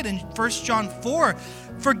see it in 1 John 4.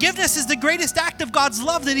 Forgiveness is the greatest act of God's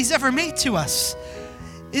love that he's ever made to us.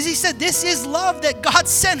 Is he said, this is love, that God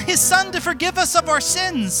sent his son to forgive us of our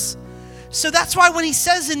sins. So that's why when he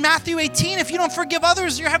says in Matthew 18, if you don't forgive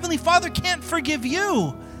others, your heavenly Father can't forgive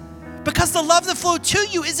you. Because the love that flowed to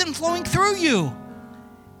you isn't flowing through you.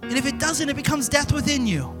 And if it doesn't, it becomes death within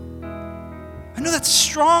you. I know that's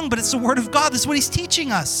strong, but it's the word of God. That's what he's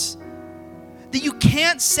teaching us. That you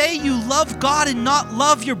can't say you love God and not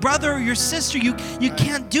love your brother or your sister. You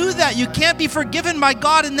can't do that. You can't be forgiven by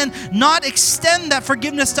God and then not extend that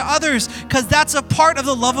forgiveness to others, because that's a part of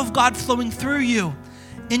the love of God flowing through you.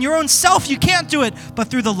 In your own self, you can't do it, but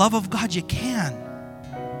through the love of God, you can.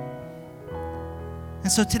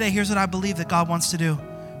 And so today, here's what I believe that God wants to do.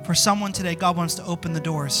 For someone today, God wants to open the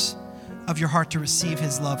doors of your heart to receive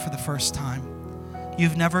his love for the first time.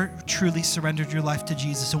 You've never truly surrendered your life to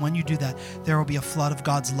Jesus. And when you do that, there will be a flood of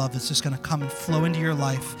God's love that's just going to come and flow into your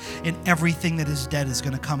life. And everything that is dead is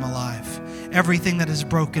going to come alive. Everything that is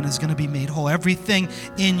broken is going to be made whole. Everything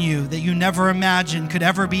in you that you never imagined could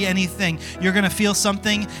ever be anything, you're going to feel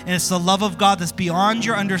something, and it's the love of God that's beyond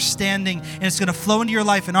your understanding, and it's going to flow into your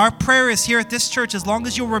life. And our prayer is here at this church, as long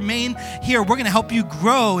as you'll remain here, we're going to help you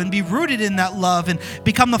grow and be rooted in that love and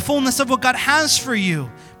become the fullness of what God has for you.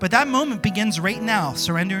 But that moment begins right now,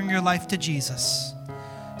 surrendering your life to Jesus.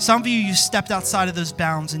 Some of you stepped outside of those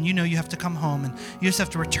bounds and you know you have to come home and you just have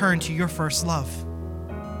to return to your first love.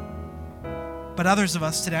 But others of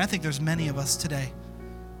us today, I think there's many of us today,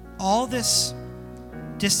 all this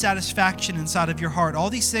dissatisfaction inside of your heart, all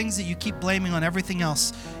these things that you keep blaming on everything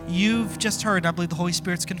else, you've just heard, I believe the Holy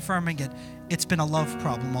Spirit's confirming it, it's been a love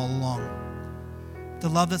problem all along. The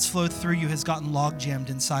love that's flowed through you has gotten log jammed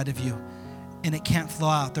inside of you. And it can't flow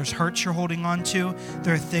out. There's hurts you're holding on to.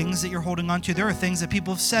 There are things that you're holding on to. There are things that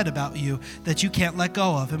people have said about you that you can't let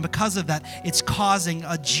go of. And because of that, it's causing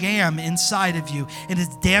a jam inside of you. And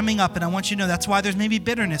it's damming up. And I want you to know that's why there's maybe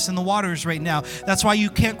bitterness in the waters right now. That's why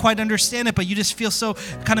you can't quite understand it, but you just feel so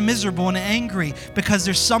kind of miserable and angry because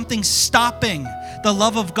there's something stopping the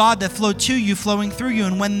love of God that flowed to you, flowing through you.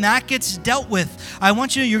 And when that gets dealt with, I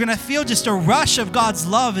want you to know you're going to feel just a rush of God's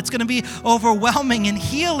love. It's going to be overwhelming and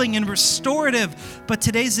healing and restorative. But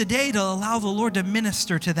today's the day to allow the Lord to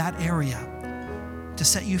minister to that area, to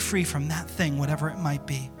set you free from that thing, whatever it might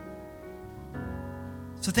be.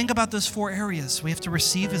 So think about those 4 areas. We have to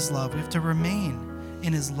receive his love. We have to remain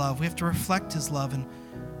in his love. We have to reflect his love, and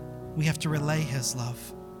we have to relay his love.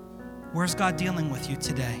 Where's God dealing with you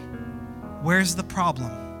today? Where's the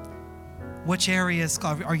problem? Which areas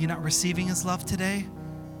are you not receiving his love today?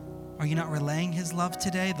 Are you not relaying his love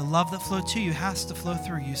today? The love that flowed to you has to flow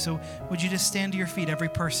through you. So would you just stand to your feet, every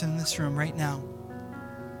person in this room right now?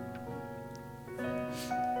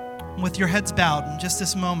 With your heads bowed in just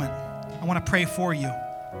this moment, I want to pray for you.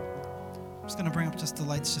 I'm just going to bring up just the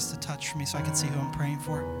lights just a touch for me so I can see who I'm praying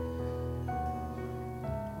for.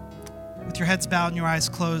 With your heads bowed and your eyes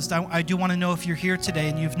closed, I do want to know if you're here today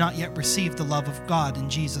and you've not yet received the love of God in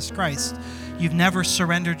Jesus Christ. You've never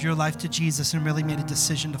surrendered your life to Jesus and really made a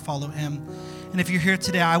decision to follow him. And if you're here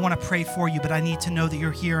today, I want to pray for you, but I need to know that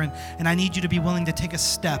you're here, and I need you to be willing to take a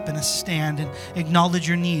step and a stand and acknowledge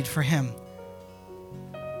your need for him.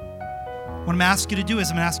 What I'm going to ask you to do is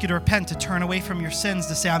I'm going to ask you to repent, to turn away from your sins,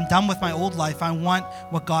 to say, I'm done with my old life. I want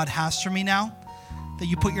what God has for me now. That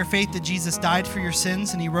you put your faith that Jesus died for your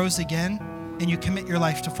sins and he rose again, and you commit your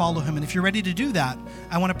life to follow him. And if you're ready to do that,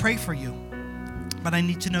 I want to pray for you. But I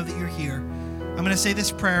need to know that you're here. I'm going to say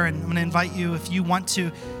this prayer, and I'm going to invite you, if you want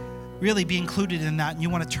to really be included in that and you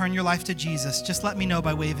want to turn your life to Jesus, just let me know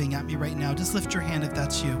by waving at me right now. Just lift your hand if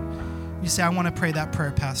that's you. You say, I want to pray that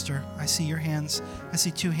prayer, Pastor. I see your hands. I see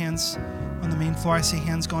 2 hands on the main floor. I see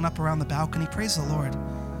hands going up around the balcony. Praise the Lord.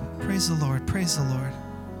 Praise the Lord. Praise the Lord.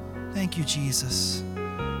 Thank you, Jesus.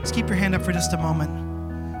 Just keep your hand up for just a moment.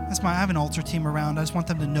 I have an altar team around. I just want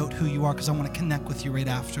them to note who you are because I want to connect with you right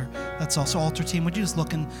after. That's all. So altar team, would you just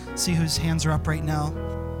look and see whose hands are up right now?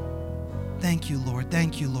 Thank you, Lord.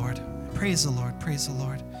 Thank you, Lord. Praise the Lord. Praise the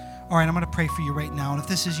Lord. All right, I'm going to pray for you right now. And if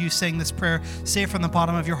this is you saying this prayer, say it from the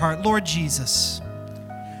bottom of your heart. Lord Jesus,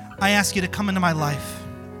 I ask you to come into my life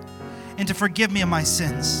and to forgive me of my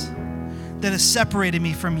sins that has separated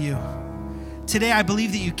me from you. Today, I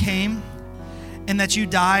believe that you came and that you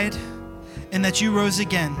died and that you rose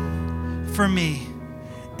again for me.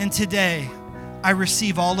 And today, I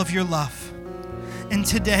receive all of your love. And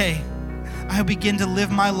today, I begin to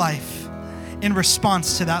live my life in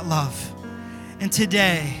response to that love. And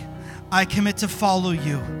today, I commit to follow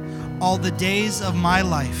you all the days of my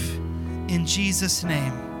life. In Jesus'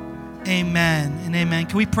 name, amen and amen.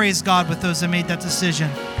 Can we praise God with those that made that decision?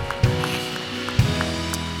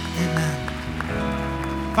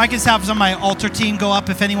 If I could just have some of my altar team go up,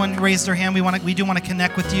 if anyone raised their hand, we do want to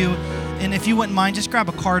connect with you. And if you wouldn't mind, just grab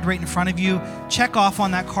a card right in front of you. Check off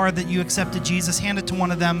on that card that you accepted Jesus. Hand it to one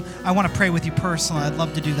of them. I want to pray with you personally. I'd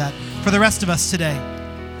love to do that. For the rest of us today,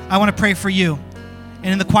 I want to pray for you.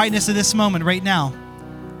 And in the quietness of this moment right now,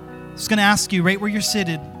 I'm just going to ask you right where you're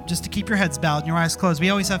seated, just to keep your heads bowed and your eyes closed. We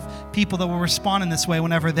always have people that will respond in this way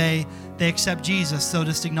whenever they accept Jesus. So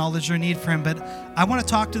just acknowledge their need for him. But I want to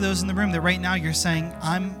talk to those in the room that right now you're saying,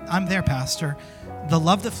 I'm there, Pastor. The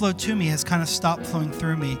love that flowed to me has kind of stopped flowing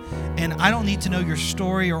through me. And I don't need to know your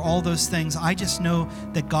story or all those things. I just know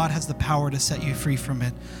that God has the power to set you free from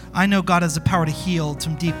it. I know God has the power to heal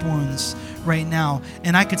some deep wounds right now.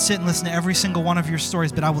 And I could sit and listen to every single one of your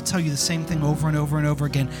stories, but I will tell you the same thing over and over and over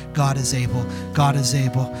again. God is able. God is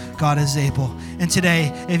able. God is able. And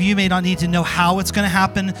today, if you may not need to know how it's going to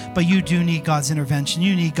happen, but you do need God's intervention.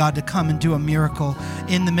 You need God to come and do a miracle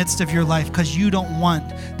in the midst of your life because you don't want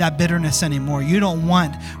that bitterness anymore. You don't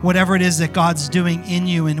want whatever it is that God's doing in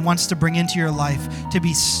you and wants to bring into your life to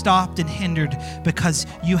be stopped and hindered because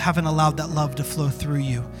you haven't allowed that love to flow through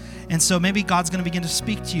you. And so maybe God's going to begin to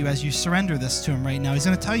speak to you as you surrender this to him right now. He's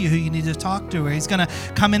going to tell you who you need to talk to, or he's going to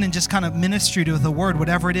come in and just kind of minister to you with a word,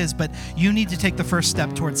 whatever it is, but you need to take the first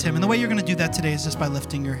step towards him. And the way you're going to do that today is just by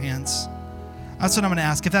lifting your hands. That's what I'm going to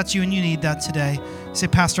ask. If that's you and you need that today, say,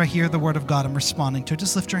 Pastor, I hear the word of God. I'm responding to it.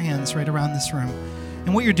 Just lift your hands right around this room.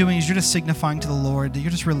 And what you're doing is you're just signifying to the Lord that you're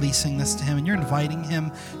just releasing this to him, and you're inviting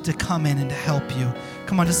him to come in and to help you.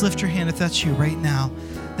 Come on, just lift your hand if that's you right now.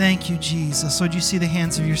 Thank you, Jesus. Lord, you see the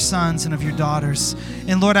hands of your sons and of your daughters.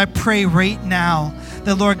 And Lord, I pray right now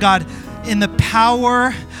that, Lord God, in the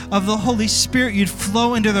power of the Holy Spirit, you'd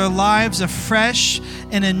flow into their lives afresh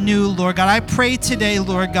and anew, Lord God. I pray today,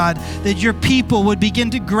 Lord God, that your people would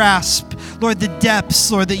begin to grasp, Lord, the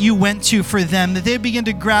depths, Lord, that you went to for them, that they begin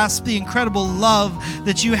to grasp the incredible love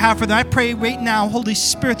that you have for them. I pray right now, Holy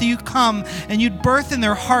Spirit, that you come and you'd birth in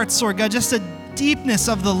their hearts, Lord God, just a deepness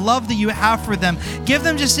of the love that you have for them. Give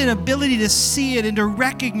them just an ability to see it and to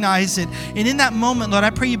recognize it. And in that moment, Lord, I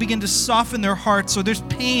pray you begin to soften their hearts. Or there's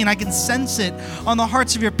pain, I can sense it on the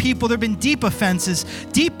hearts of your people. There have been deep offenses,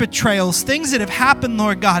 deep betrayals, things that have happened,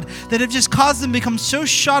 Lord God, that have just caused them to become so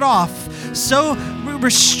shut off, so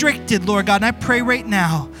restricted, Lord God. And I pray right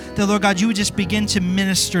now that, Lord God, you would just begin to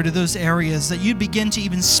minister to those areas, that you'd begin to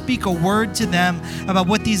even speak a word to them about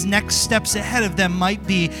what these next steps ahead of them might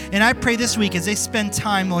be. And I pray this week as they spend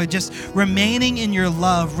time, Lord, just remaining in your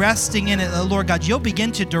love, resting in it, Lord God, you'll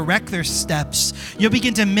begin to direct their steps. You'll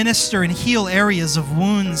begin to minister and heal areas of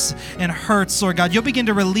wounds and hurts, Lord God. You'll begin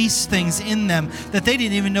to release things in them that they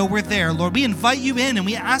didn't even know were there. Lord, we invite you in and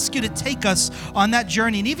we ask you to take us on that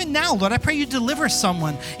journey. And even now, Lord, I pray you deliver some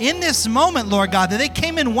someone in this moment, Lord God, that they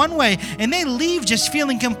came in one way and they leave just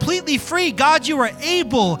feeling completely free. God, you are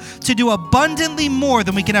able to do abundantly more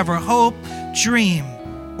than we can ever hope, dream,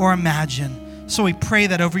 or imagine. So we pray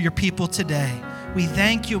that over your people today. We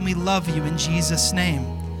thank you and we love you in Jesus' name.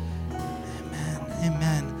 Amen.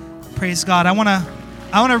 Amen. Praise God. I want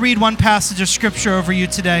to read one passage of scripture over you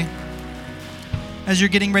today as you're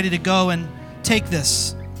getting ready to go, and take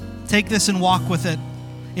this and walk with it.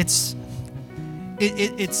 It's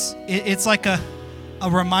like a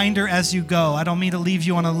reminder as you go. I don't mean to leave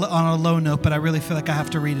you on a low note, but I really feel like I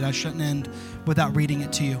have to read it. I shouldn't end without reading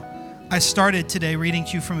it to you. I started today reading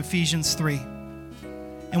to you from Ephesians 3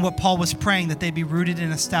 and what Paul was praying, that they be rooted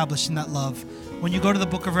and established in that love. When you go to the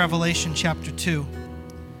book of Revelation chapter 2,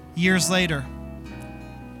 years later,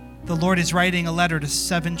 the Lord is writing a letter to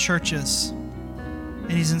 7 churches,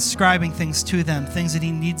 and he's inscribing things to them, things that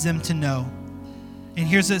he needs them to know. And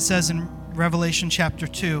here's what it says in Revelation chapter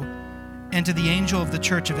 2, and to the angel of the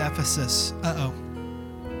church of Ephesus. The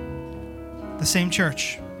same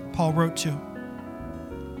church Paul wrote to.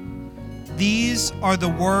 These are the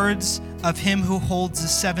words of him who holds the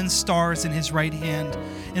 7 stars in his right hand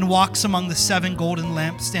and walks among the 7 golden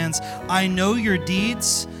lampstands. I know your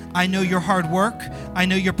deeds. I know your hard work. I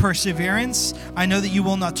know your perseverance. I know that you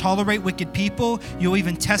will not tolerate wicked people. You'll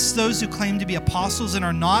even test those who claim to be apostles and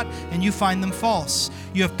are not, and you find them false.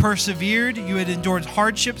 You have persevered. You had endured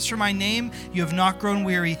hardships for my name. You have not grown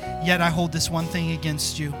weary. Yet I hold this one thing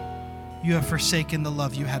against you. You have forsaken the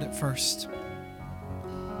love you had at first.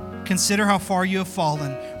 Consider how far you have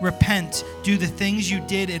fallen. Repent. Do the things you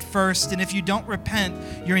did at first. And if you don't repent,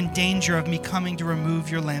 you're in danger of me coming to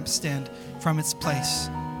remove your lampstand from its place.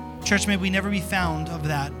 Church, may we never be found of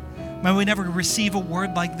that. May we never receive a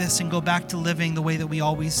word like this and go back to living the way that we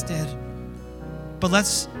always did. But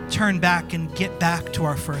let's turn back and get back to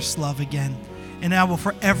our first love again. And I will,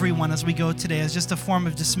 for everyone as we go today, as just a form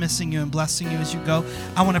of dismissing you and blessing you as you go,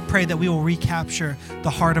 I want to pray that we will recapture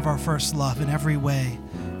the heart of our first love in every way,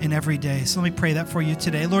 in every day. So let me pray that for you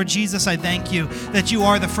today. Lord Jesus, I thank you that you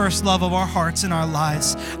are the first love of our hearts and our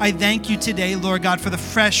lives. I thank you today, Lord God, for the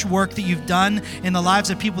fresh work that you've done in the lives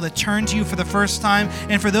of people that turn to you for the first time,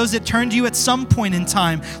 and for those that turn to you at some point in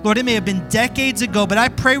time. Lord, it may have been decades ago, but I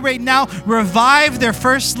pray right now, revive their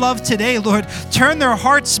first love today, Lord. Turn their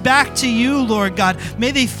hearts back to you, Lord God.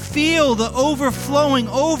 May they feel the overflowing,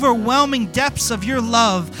 overwhelming depths of your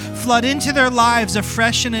love flood into their lives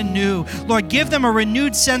afresh and anew. Lord, give them a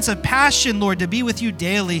renewed sense of passion, Lord, to be with you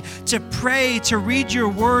daily, to pray, to read your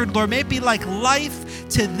word, Lord. May it be like life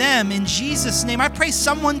to them in Jesus' name. I pray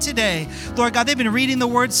someone today, Lord God, they've been reading the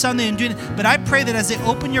word Sunday and doing it, but I pray that as they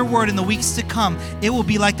open your word in the weeks to come, it will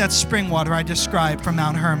be like that spring water I described from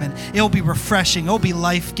Mount Hermon. It will be refreshing. It will be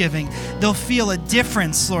life-giving. They'll feel a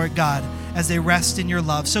difference, Lord God, as they rest in your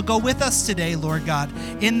love. So go with us today, Lord God,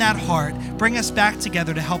 in that heart. Bring us back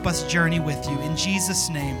together to help us journey with you. In Jesus'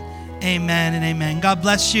 name, amen and amen. God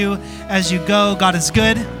bless you as you go. God is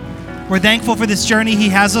good. We're thankful for this journey he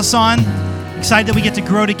has us on. Excited that we get to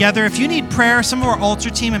grow together. If you need prayer, some of our altar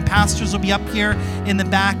team and pastors will be up here in the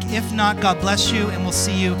back. If not, God bless you, and we'll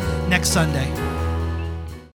see you next Sunday.